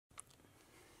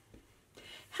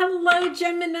Hello,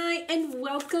 Gemini, and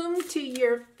welcome to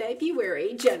your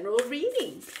February general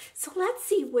reading. So let's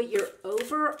see what your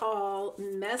overall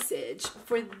message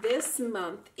for this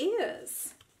month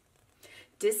is.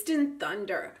 Distant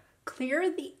thunder, clear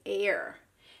the air.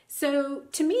 So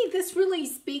to me, this really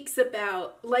speaks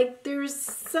about like there's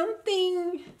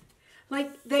something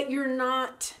like that you're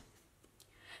not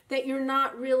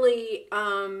really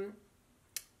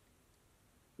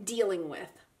dealing with.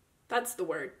 That's the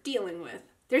word, dealing with.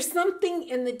 There's something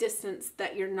in the distance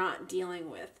that you're not dealing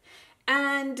with.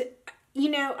 And, you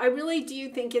know, I really do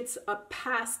think it's a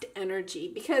past energy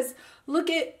because look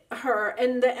at her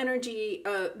and the energy,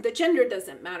 the gender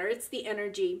doesn't matter. It's the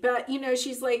energy. But, you know,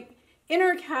 she's like in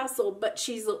her castle, but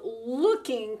she's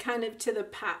looking kind of to the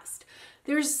past.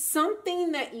 There's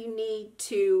something that you need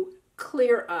to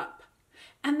clear up.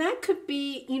 And that could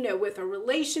be, you know, with a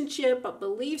relationship, a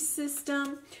belief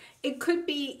system. It could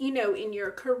be, you know, in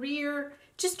your career,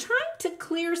 just trying to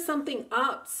clear something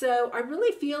up. So I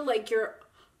really feel like you're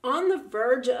on the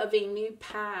verge of a new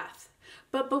path.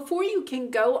 But before you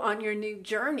can go on your new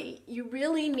journey, you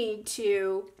really need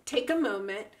to take a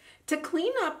moment to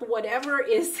clean up whatever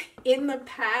is in the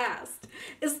past.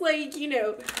 It's like, you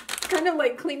know, kind of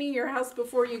like cleaning your house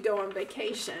before you go on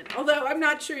vacation. Although I'm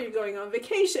not sure you're going on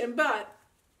vacation, but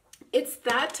it's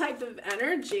that type of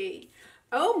energy.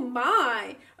 Oh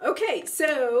my. Okay,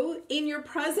 so in your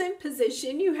present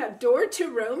position, you have door to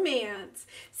romance.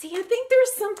 See, I think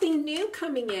there's something new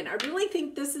coming in. I really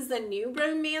think this is a new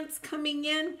romance coming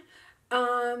in.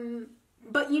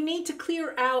 But you need to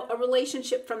clear out a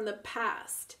relationship from the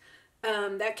past.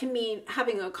 That can mean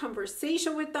having a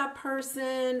conversation with that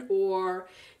person or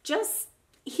just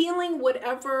healing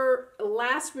whatever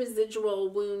last residual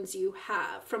wounds you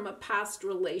have from a past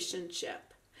relationship.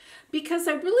 Because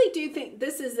I really do think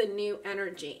this is a new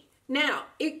energy. Now,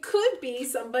 it could be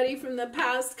somebody from the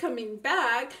past coming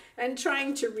back and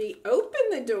trying to reopen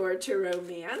the door to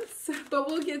romance, but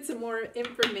we'll get some more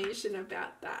information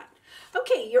about that.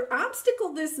 Okay, your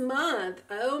obstacle this month,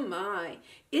 oh my,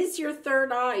 is your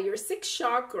third eye, your sixth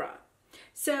chakra.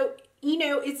 So, you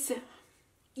know,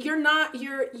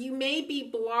 you may be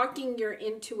blocking your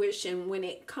intuition when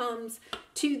it comes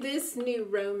to this new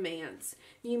romance.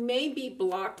 You may be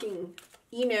blocking,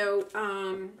 you know,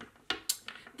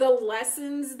 the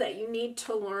lessons that you need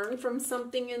to learn from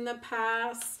something in the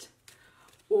past,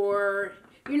 or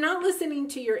you're not listening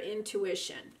to your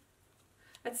intuition.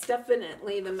 That's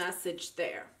definitely the message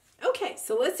there. Okay,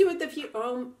 so let's see what the future,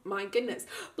 oh my goodness.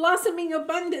 Blossoming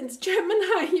abundance,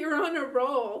 Gemini, you're on a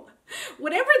roll.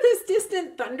 Whatever this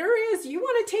distant thunder is, you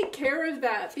want to take care of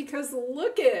that because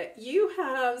look at it. You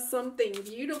have something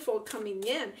beautiful coming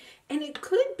in, and it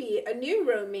could be a new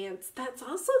romance that's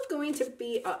also going to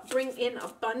be bring in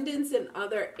abundance in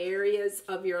other areas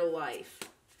of your life.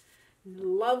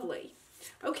 Lovely.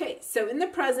 Okay, so in the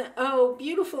present, oh,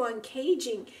 beautiful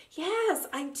uncaging. Yes,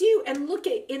 I do. And look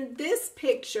at, in this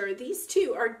picture, these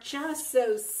two are just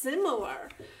so similar.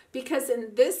 Because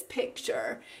in this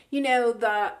picture, you know,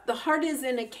 the heart is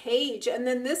in a cage, and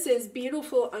then this is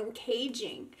beautiful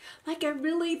uncaging. Like, I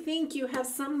really think you have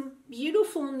some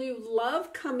beautiful new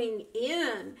love coming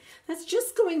in that's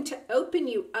just going to open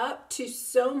you up to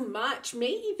so much,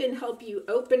 may even help you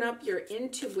open up your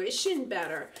intuition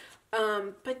better.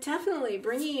 But definitely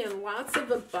bringing in lots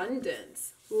of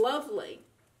abundance. Lovely.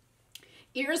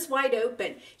 Ears wide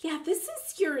open. Yeah, this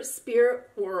is your spirit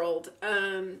world.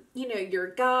 You know, your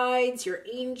guides, your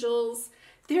angels.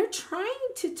 They're trying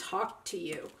to talk to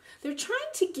you. They're trying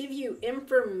to give you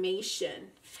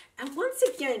information. And once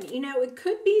again, you know, it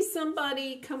could be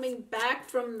somebody coming back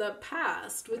from the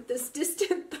past with this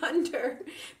distant thunder.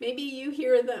 Maybe you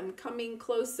hear them coming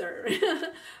closer.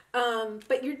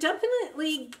 But you're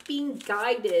definitely being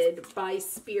guided by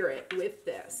spirit with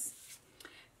this.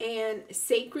 And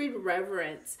sacred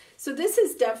reverence. So this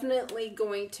is definitely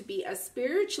going to be a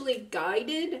spiritually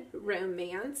guided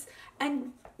romance.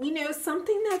 And, you know,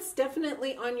 something that's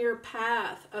definitely on your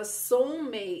path. A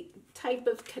soulmate type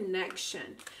of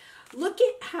connection. Look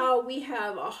at how we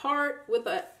have a heart with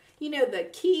a, you know, the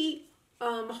key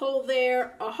hole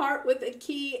there, a heart with a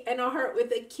key, and a heart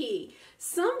with a key.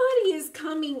 Somebody is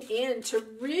coming in to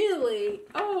really,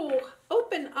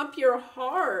 open up your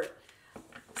heart.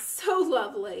 So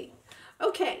lovely.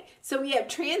 Okay, so we have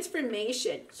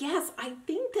transformation. Yes, I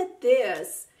think that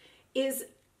this is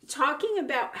talking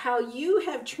about how you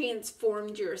have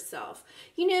transformed yourself.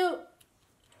 You know,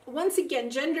 once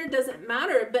again, gender doesn't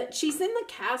matter, but she's in the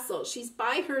castle. She's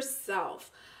by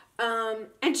herself.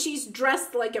 And she's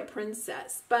dressed like a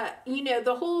princess. But, you know,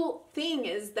 the whole thing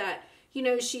is that you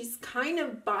know, she's kind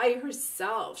of by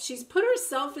herself. She's put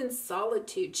herself in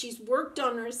solitude. She's worked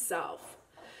on herself.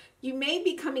 You may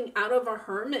be coming out of a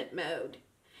hermit mode.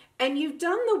 And you've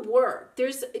done the work.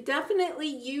 There's definitely,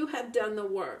 you have done the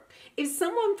work. If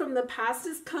someone from the past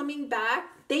is coming back,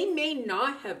 they may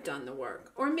not have done the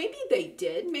work. Or maybe they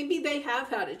did. Maybe they have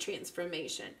had a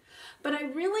transformation. But I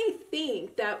really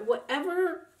think that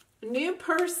whatever new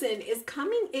person is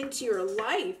coming into your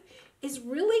life is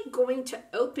really going to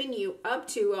open you up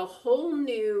to a whole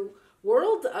new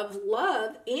world of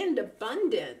love and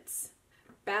abundance.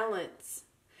 Balance.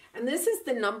 And this is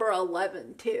the number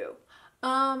 11 too.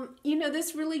 You know,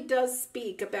 this really does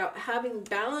speak about having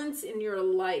balance in your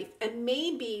life. And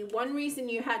maybe one reason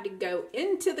you had to go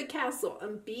into the castle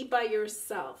and be by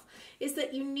yourself is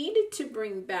that you needed to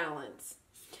bring balance.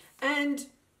 And,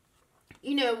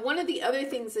 you know, one of the other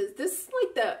things is this is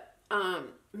like the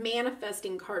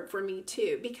manifesting card for me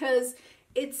too, because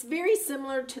it's very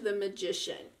similar to the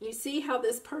magician. You see how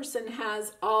this person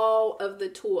has all of the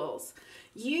tools.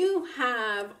 You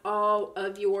have all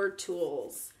of your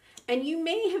tools. And you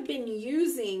may have been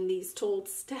using these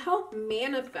tools to help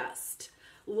manifest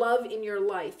love in your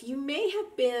life. You may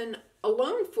have been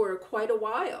alone for quite a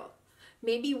while,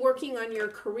 maybe working on your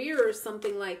career or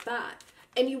something like that.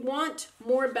 And you want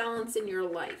more balance in your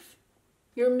life.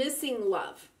 You're missing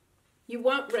love. You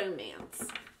want romance.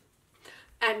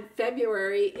 And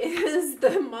February is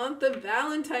the month of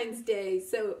Valentine's Day.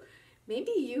 So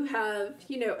maybe you have,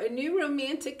 you know, a new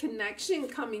romantic connection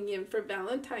coming in for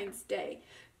Valentine's Day.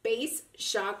 Base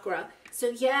chakra. So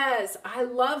yes, I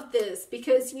love this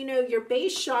because, you know, your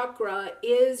base chakra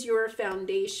is your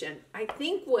foundation. I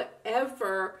think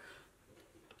whatever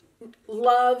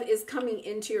love is coming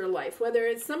into your life, whether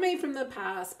it's somebody from the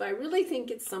past, but I really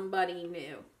think it's somebody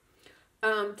new.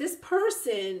 This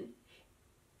person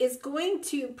is going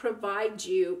to provide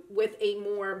you with a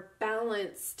more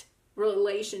balanced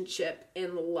relationship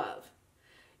in love.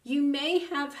 You may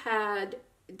have had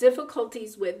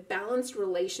difficulties with balanced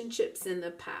relationships in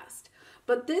the past,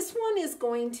 but this one is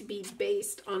going to be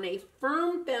based on a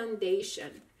firm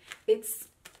foundation. It's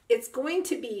going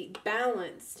to be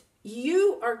balanced.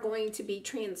 You are going to be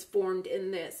transformed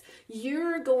in this.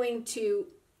 You're going to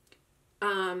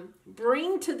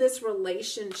bring to this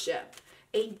relationship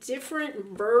a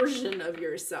different version of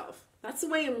yourself. That's the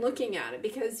way I'm looking at it,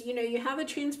 because, you know, you have a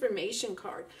transformation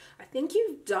card. I think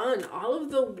you've done all of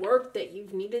the work that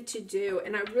you've needed to do.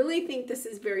 And I really think this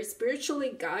is very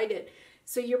spiritually guided.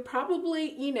 So you're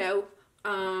probably, you know,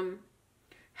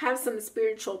 have some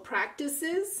spiritual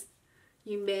practices.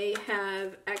 You may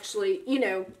have actually, you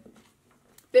know,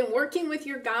 been working with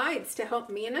your guides to help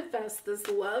manifest this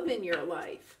love in your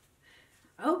life.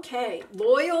 Okay,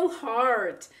 loyal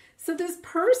heart. So this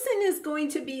person is going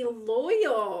to be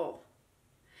loyal.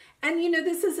 And, you know,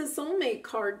 this is a soulmate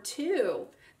card too.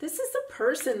 This is a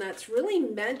person that's really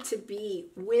meant to be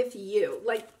with you.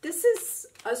 Like, this is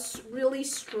a really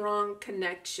strong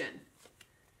connection.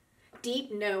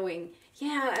 Deep knowing.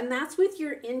 Yeah, and that's with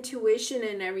your intuition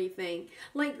and everything.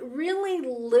 Like, really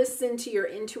listen to your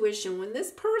intuition. When this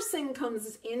person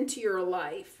comes into your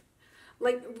life,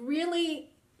 like, really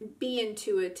be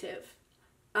intuitive.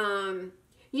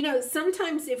 You know,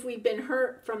 sometimes if we've been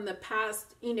hurt from the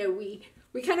past, you know, we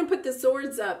kind of put the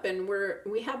swords up and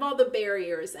we have all the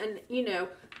barriers, and, you know,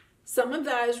 some of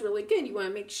that is really good. You want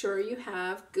to make sure you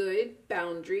have good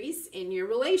boundaries in your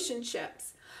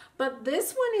relationships. But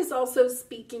this one is also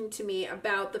speaking to me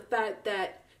about the fact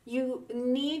that you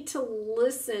need to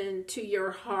listen to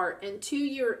your heart and to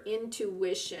your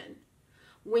intuition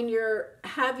when you're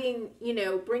having, you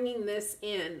know, bringing this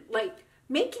in, like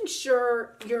making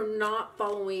sure you're not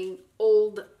following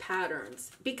old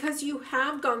patterns, because you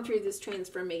have gone through this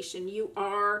transformation. You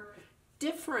are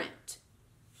different.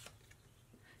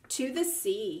 To the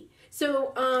sea.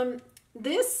 So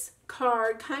this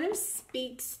card kind of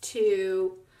speaks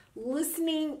to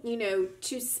listening, you know,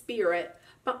 to spirit,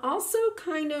 but also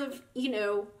kind of, you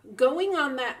know, going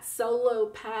on that solo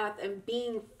path and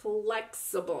being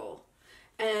flexible.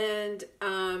 And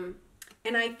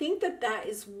I think that that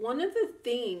is one of the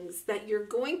things that you're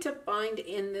going to find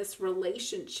in this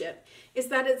relationship, is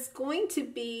that it's going to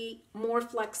be more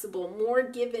flexible, more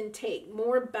give and take,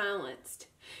 more balanced.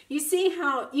 You see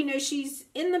how, you know, she's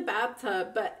in the bathtub,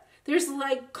 but there's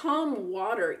like calm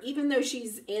water, even though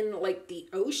she's in like the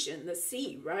ocean, the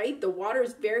sea, right? The water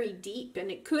is very deep and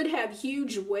it could have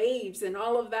huge waves and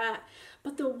all of that.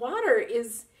 But the water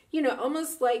is, you know,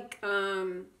 almost like,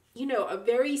 you know, a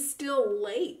very still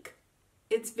lake.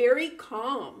 It's very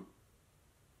calm.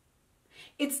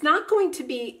 It's not going to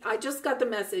be, I just got the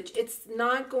message, it's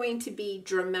not going to be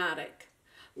dramatic.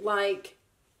 like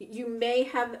you may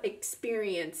have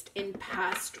experienced in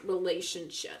past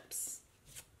relationships.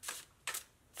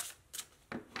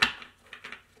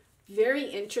 Very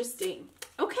interesting.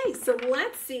 Okay, so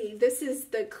let's see. This is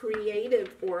the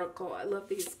creative oracle. I love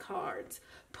these cards.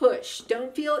 Push.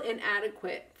 Don't feel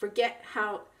inadequate. Forget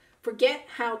how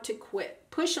to quit.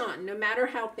 Push on, no matter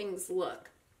how things look.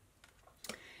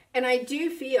 And I do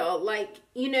feel like,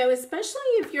 you know, especially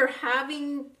if you're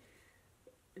having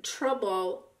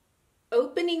trouble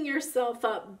opening yourself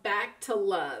up back to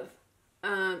love,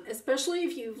 especially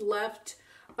if you've left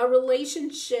a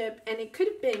relationship, and it could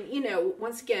have been, you know,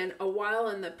 once again, a while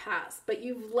in the past, but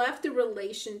you've left a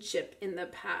relationship in the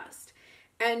past,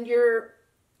 and you're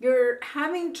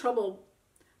having trouble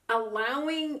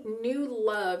allowing new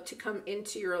love to come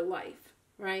into your life,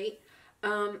 right?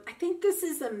 I think this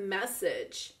is a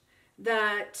message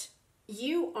that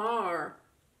you're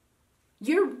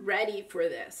ready for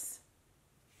this.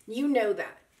 You know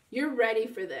that. You're ready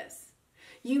for this.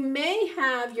 You may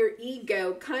have your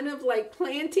ego kind of like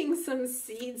planting some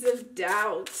seeds of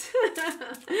doubt.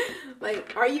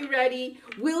 Like, are you ready?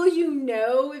 Will you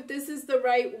know if this is the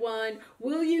right one?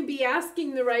 Will you be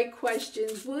asking the right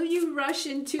questions? Will you rush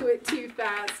into it too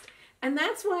fast? And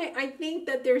that's why I think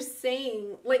that they're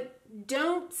saying, like,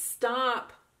 don't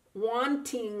stop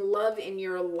wanting love in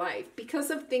your life because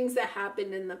of things that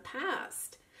happened in the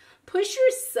past. Push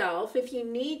yourself, if you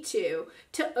need to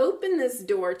open this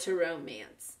door to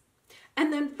romance.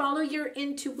 And then follow your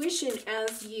intuition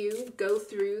as you go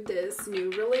through this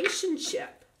new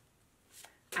relationship.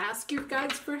 Ask your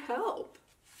guides for help.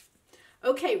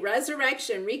 Okay,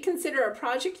 resurrection. Reconsider a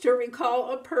project or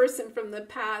recall a person from the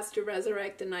past to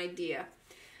resurrect an idea.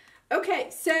 Okay,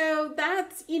 so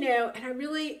that's, you know, and I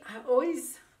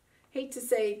always hate to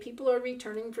say people are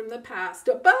returning from the past,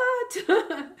 but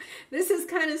this is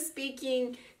kind of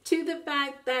speaking to the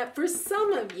fact that for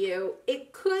some of you,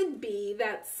 it could be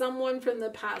that someone from the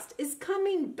past is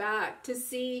coming back to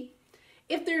see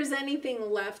if there's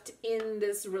anything left in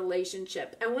this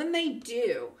relationship. And when they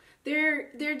do, they're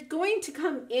going to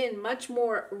come in much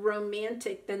more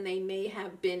romantic than they may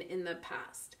have been in the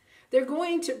past. They're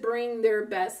going to bring their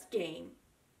best game.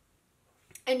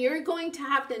 And you're going to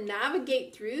have to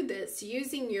navigate through this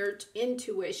using your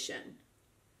intuition.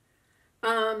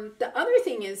 The other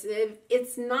thing is, if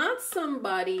it's not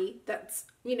somebody that's,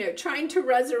 you know, trying to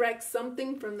resurrect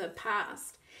something from the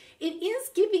past, it is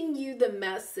giving you the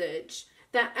message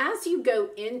that as you go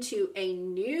into a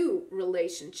new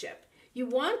relationship, you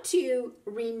want to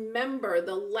remember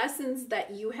the lessons that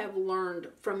you have learned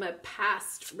from a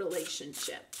past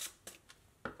relationship.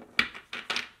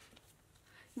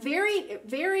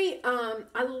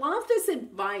 I love this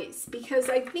advice because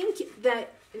I think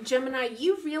that, Gemini,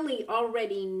 you really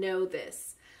already know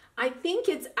this. I think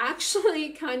it's actually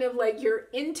kind of like your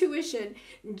intuition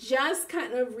just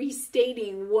kind of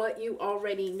restating what you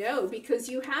already know, because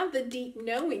you have the deep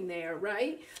knowing there,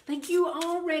 right? Like, you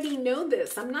already know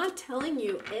this. I'm not telling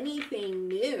you anything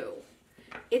new.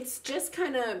 It's just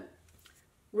kind of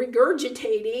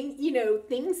regurgitating, you know,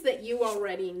 things that you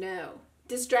already know.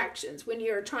 Distractions. When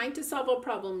you're trying to solve a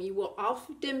problem, you will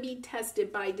often be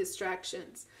tested by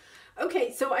distractions.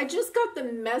 Okay, so I just got the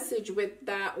message with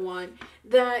that one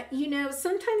that, you know,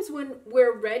 sometimes when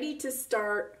we're ready to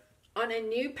start on a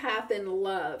new path in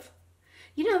love,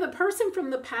 you know, the person from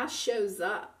the past shows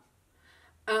up.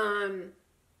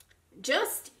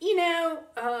 Just, you know,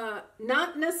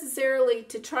 not necessarily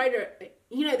to try to,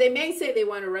 you know, they may say they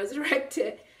want to resurrect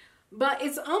it, but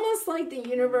it's almost like the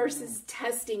universe is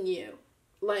testing you.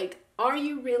 Like, are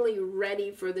you really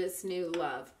ready for this new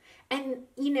love? And,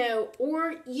 you know,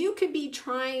 or you could be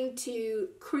trying to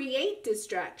create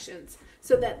distractions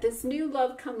so that this new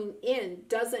love coming in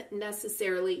doesn't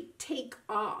necessarily take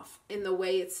off in the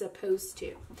way it's supposed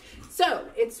to. So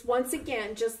it's, once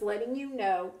again, just letting you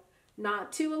know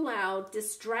not to allow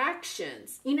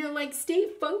distractions. You know, like, stay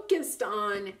focused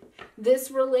on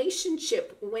this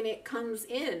relationship when it comes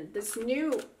in. This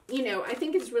new, you know, I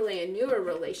think it's really a newer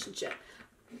relationship.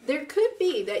 There could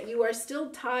be that you are still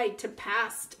tied to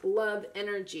past love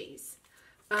energies.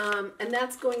 And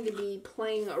that's going to be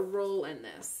playing a role in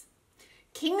this.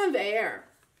 King of Air.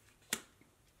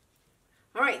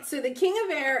 All right, so the King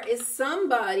of Air is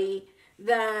somebody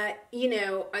that, you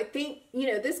know, I think, you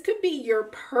know, this could be your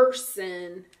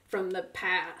person from the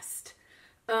past.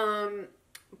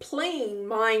 Playing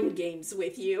mind games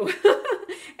with you.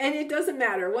 And it doesn't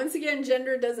matter. Once again,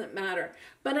 gender doesn't matter.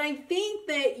 But I think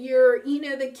that you're, you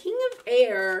know, the King of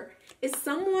Air is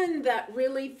someone that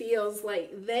really feels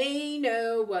like they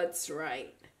know what's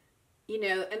right. You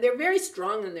know, and they're very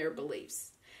strong in their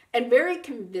beliefs and very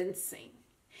convincing.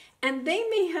 And they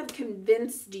may have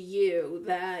convinced you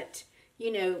that,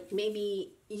 you know,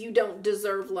 maybe you don't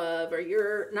deserve love, or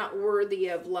you're not worthy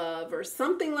of love, or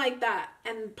something like that.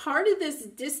 And part of this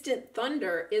distant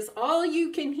thunder is all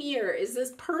you can hear is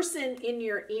this person in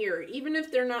your ear, even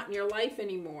if they're not in your life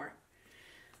anymore.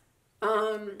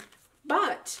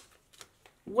 But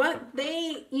what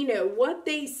they, you know, what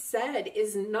they said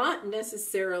is not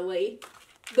necessarily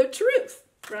the truth,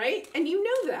 right? And you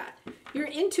know that. Your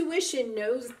intuition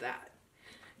knows that.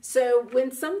 So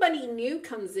when somebody new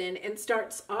comes in and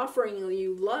starts offering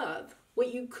you love,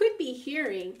 what you could be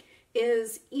hearing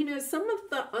is, you know, some of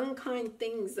the unkind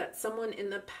things that someone in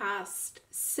the past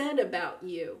said about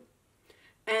you.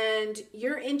 And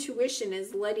your intuition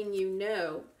is letting you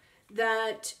know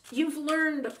that you've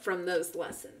learned from those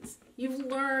lessons. You've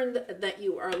learned that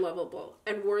you are lovable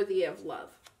and worthy of love,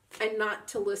 and not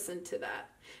to listen to that.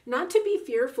 Not to be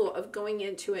fearful of going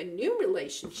into a new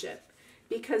relationship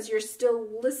because you're still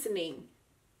listening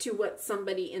to what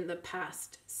somebody in the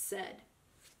past said.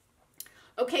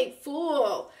 Okay,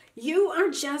 Fool, you are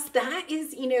just, that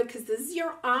is, you know, because this is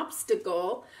your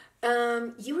obstacle.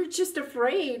 You are just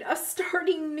afraid of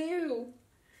starting new.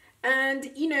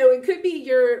 And, you know, it could be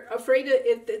you're afraid of,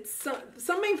 if it's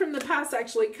somebody from the past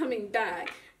actually coming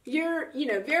back. You're, you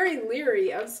know, very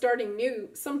leery of starting new,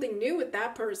 something new with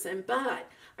that person.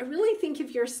 But I really think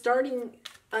if you're starting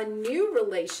a new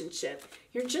relationship,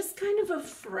 you're just kind of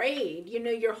afraid. You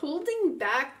know, you're holding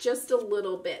back just a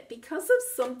little bit because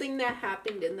of something that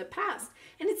happened in the past.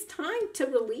 And it's time to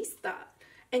release that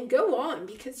and go on,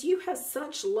 because you have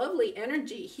such lovely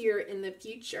energy here in the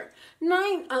future.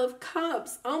 9 of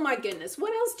Cups. Oh my goodness.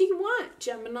 What else do you want,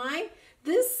 Gemini?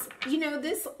 This, you know,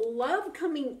 this love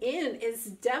coming in is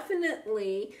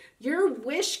definitely your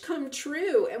wish come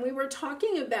true. And we were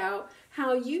talking about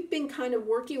how you've been kind of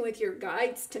working with your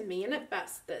guides to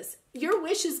manifest this. Your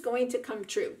wish is going to come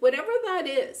true, whatever that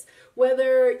is.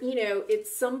 Whether, you know,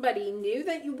 it's somebody new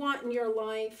that you want in your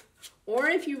life, or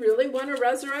if you really want to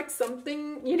resurrect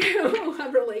something, you know, a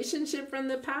relationship from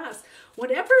the past.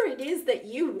 Whatever it is that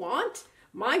you want,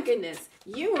 my goodness,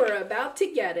 you are about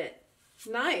to get it.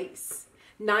 Nice.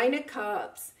 9 of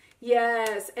Cups.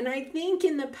 Yes. And I think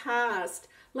in the past,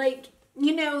 like,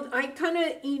 you know, I kind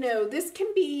of, you know, this can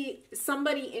be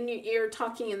somebody in your ear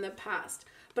talking in the past.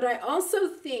 But I also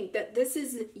think that this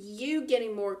is you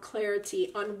getting more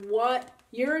clarity on what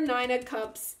your 9 of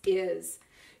Cups is.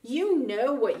 You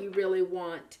know what you really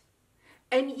want.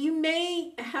 And you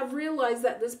may have realized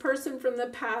that this person from the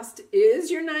past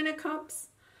is your 9 of Cups.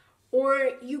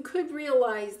 Or you could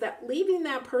realize that leaving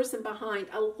that person behind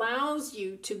allows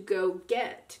you to go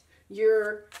get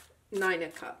your 9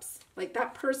 of Cups. Like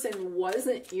that person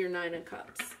wasn't your 9 of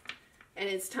Cups. And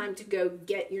it's time to go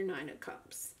get your 9 of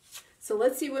Cups. So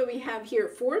let's see what we have here.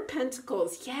 4 of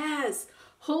Pentacles. Yes.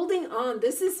 Holding on.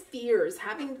 This is fears.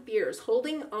 Having fears.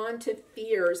 Holding on to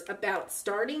fears about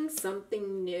starting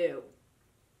something new.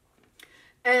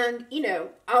 And, you know,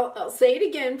 I'll say it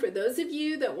again for those of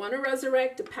you that want to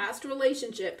resurrect a past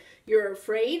relationship. You're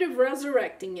afraid of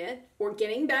resurrecting it or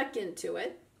getting back into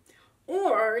it.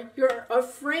 Or you're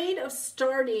afraid of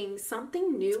starting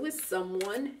something new with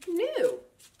someone new.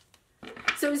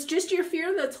 So it's just your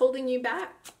fear that's holding you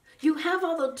back. You have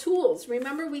all the tools.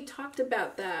 Remember we talked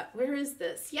about that. Where is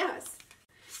this? Yes.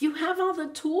 You have all the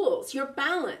tools. You're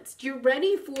balanced. You're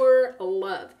ready for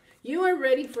love. You are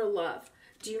ready for love.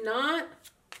 Do not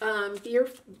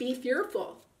be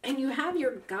fearful. And you have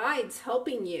your guides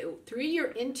helping you through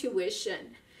your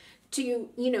intuition to,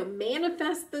 you know,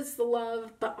 manifest this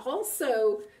love, but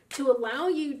also to allow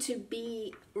you to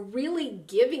be really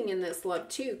giving in this love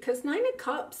too. Because 9 of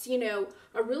Cups, you know,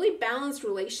 a really balanced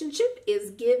relationship is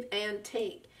give and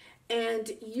take.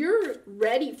 And you're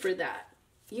ready for that.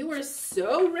 You are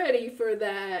so ready for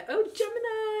that. Oh,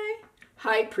 Gemini.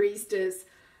 High Priestess.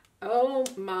 Oh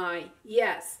my,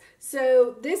 yes.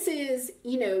 So this is,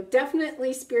 you know,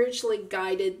 definitely spiritually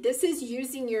guided. This is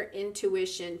using your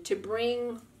intuition to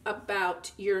bring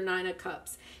about your 9 of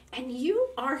Cups. And you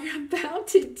are about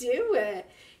to do it.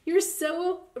 You're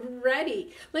so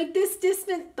ready. Like this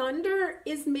distant thunder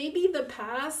is maybe the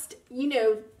past, you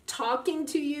know, talking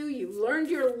to you. You've learned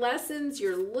your lessons.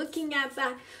 You're looking at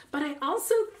that. But I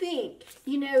also think,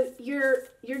 you know, your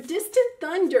distant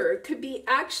thunder could be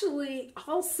actually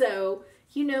also,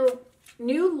 you know,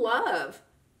 new love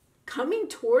coming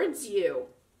towards you.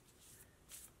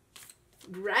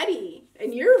 Ready.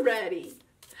 And you're ready.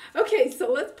 Okay,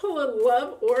 so let's pull a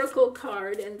love oracle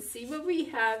card and see what we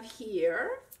have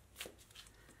here.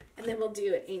 And then we'll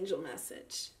do an angel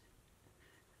message.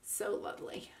 So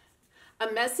lovely.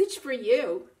 A message for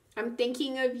you. I'm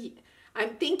thinking of you.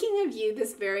 I'm thinking of you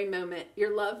this very moment.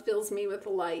 Your love fills me with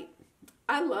light.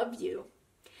 I love you.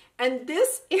 And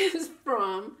this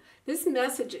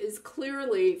message is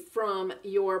clearly from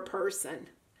your person.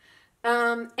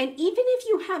 And even if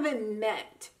you haven't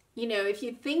met, you know, if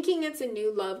you're thinking it's a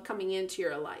new love coming into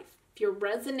your life, if you're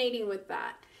resonating with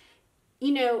that,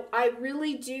 you know, I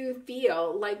really do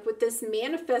feel like with this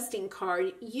manifesting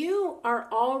card, you are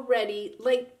already,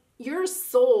 like, your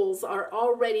souls are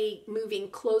already moving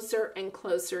closer and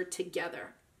closer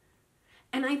together.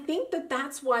 And I think that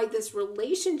that's why this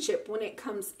relationship, when it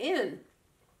comes in,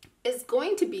 is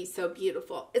going to be so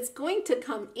beautiful. It's going to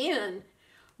come in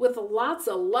with lots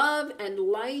of love and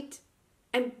light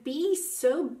and be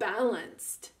so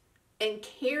balanced and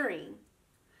caring.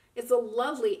 It's a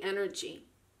lovely energy.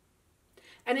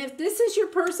 And if this is your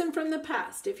person from the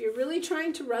past, if you're really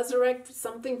trying to resurrect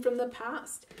something from the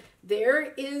past,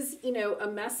 there is, you know, a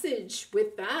message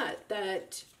with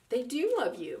that they do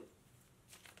love you.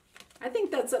 I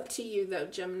think that's up to you though,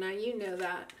 Gemini. You know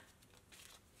that.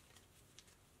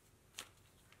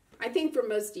 I think for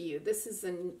most of you, this is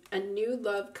a new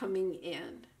love coming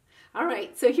in. All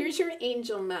right, so here's your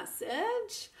angel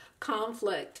message.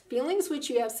 Conflict. Feelings which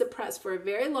you have suppressed for a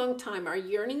very long time are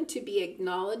yearning to be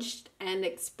acknowledged and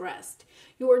expressed.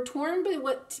 You are torn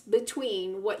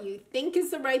between what you think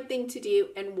is the right thing to do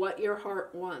and what your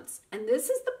heart wants. And this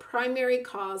is the primary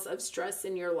cause of stress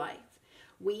in your life.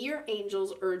 We, your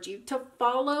angels, urge you to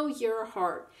follow your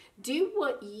heart. Do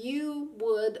what you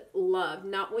would love,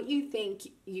 not what you think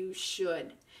you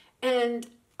should. And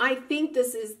I think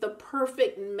this is the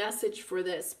perfect message for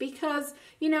this because,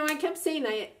 you know, I kept saying,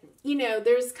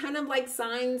 there's kind of like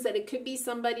signs that it could be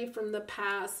somebody from the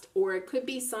past, or it could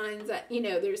be signs that, you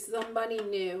know, there's somebody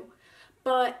new.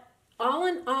 But all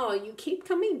in all, you keep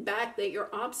coming back that your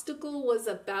obstacle was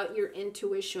about your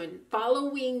intuition,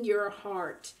 following your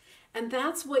heart. And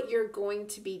that's what you're going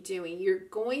to be doing. You're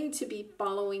going to be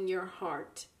following your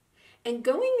heart and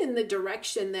going in the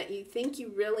direction that you think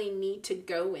you really need to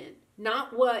go in.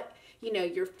 Not what, you know,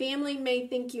 your family may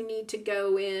think you need to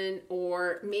go in,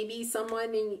 or maybe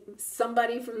somebody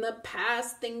from the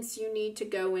past thinks you need to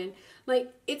go in.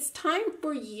 Like, it's time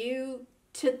for you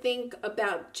to think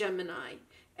about Gemini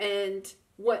and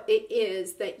what it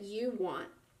is that you want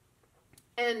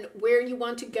and where you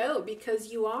want to go,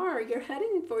 because you're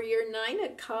heading for your 9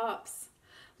 of Cups.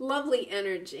 Lovely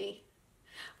energy.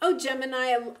 Oh,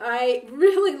 Gemini, I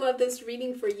really love this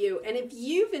reading for you. And if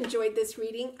you've enjoyed this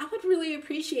reading, I would really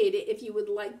appreciate it if you would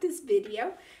like this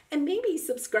video and maybe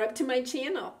subscribe to my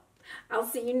channel. I'll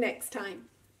see you next time.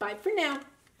 Bye for now.